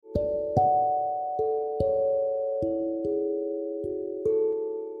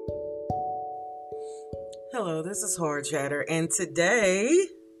This is Hard Chatter, and today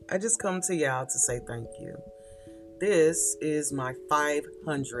I just come to y'all to say thank you. This is my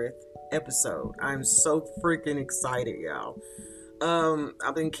 500th episode. I'm so freaking excited, y'all.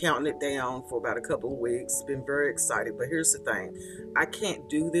 I've been counting it down for about a couple of weeks. Been very excited, but here's the thing: I can't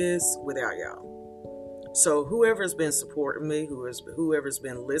do this without y'all. So whoever's been supporting me, whoever's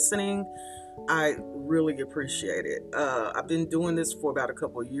been listening, I really appreciate it. I've been doing this for about a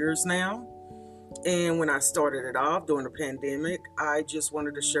couple of years now. And when I started it off during the pandemic, I just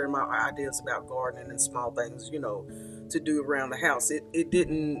wanted to share my ideas about gardening and small things, to do around the house. I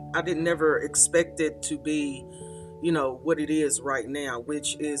didn't never expect it to be, what it is right now,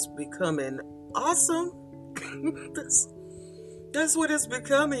 which is becoming awesome. that's what it's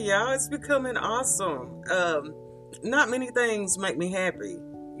becoming, y'all. It's becoming awesome. Not many things make me happy.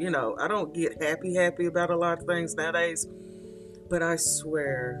 I don't get happy about a lot of things nowadays, but I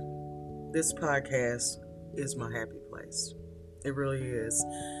swear this podcast is my happy place. It really is.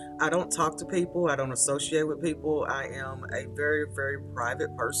 I don't talk to people. I don't associate with people. I am a very, very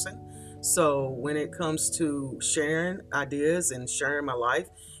private person. So when it comes to sharing ideas and sharing my life,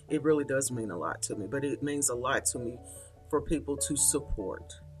 it really does mean a lot to me. But it means a lot to me for people to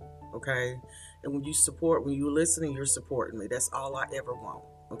support. Okay? And when you listen and you're supporting me, that's all I ever want.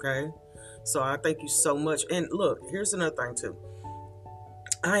 Okay? So I thank you so much. And look, here's another thing too.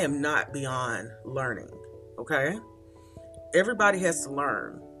 I am not beyond learning, okay? Everybody has to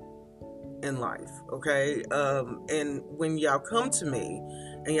learn in life, okay? And when y'all come to me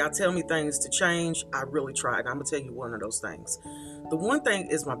and y'all tell me things to change, I really try. And I'm going to tell you one of those things. The one thing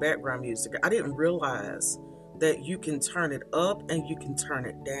is my background music. I didn't realize that you can turn it up and you can turn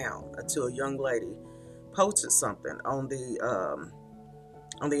it down until a young lady posted something on the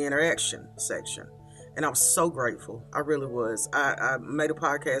interaction section. And I was so grateful. I really was. I made a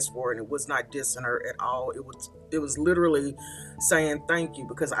podcast for it, and it was not dissing her at all. It was literally saying thank you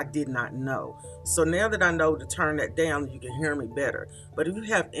because I did not know. So now that I know to turn that down, you can hear me better. But if you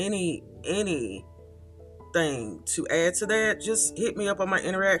have anything to add to that, just hit me up on my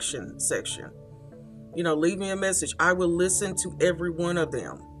interaction section. Leave me a message. I will listen to every one of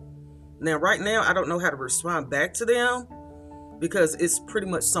them. Now, right now, I don't know how to respond back to them because it's pretty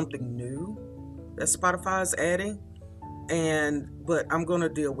much something new that Spotify is adding, but I'm going to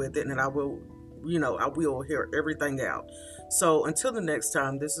deal with it, and I will hear everything out. So until the next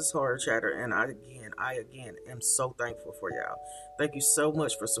time, this is Hard Chatter, and I again am so thankful for y'all. Thank you so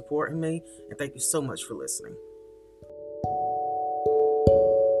much for supporting me, and thank you so much for listening.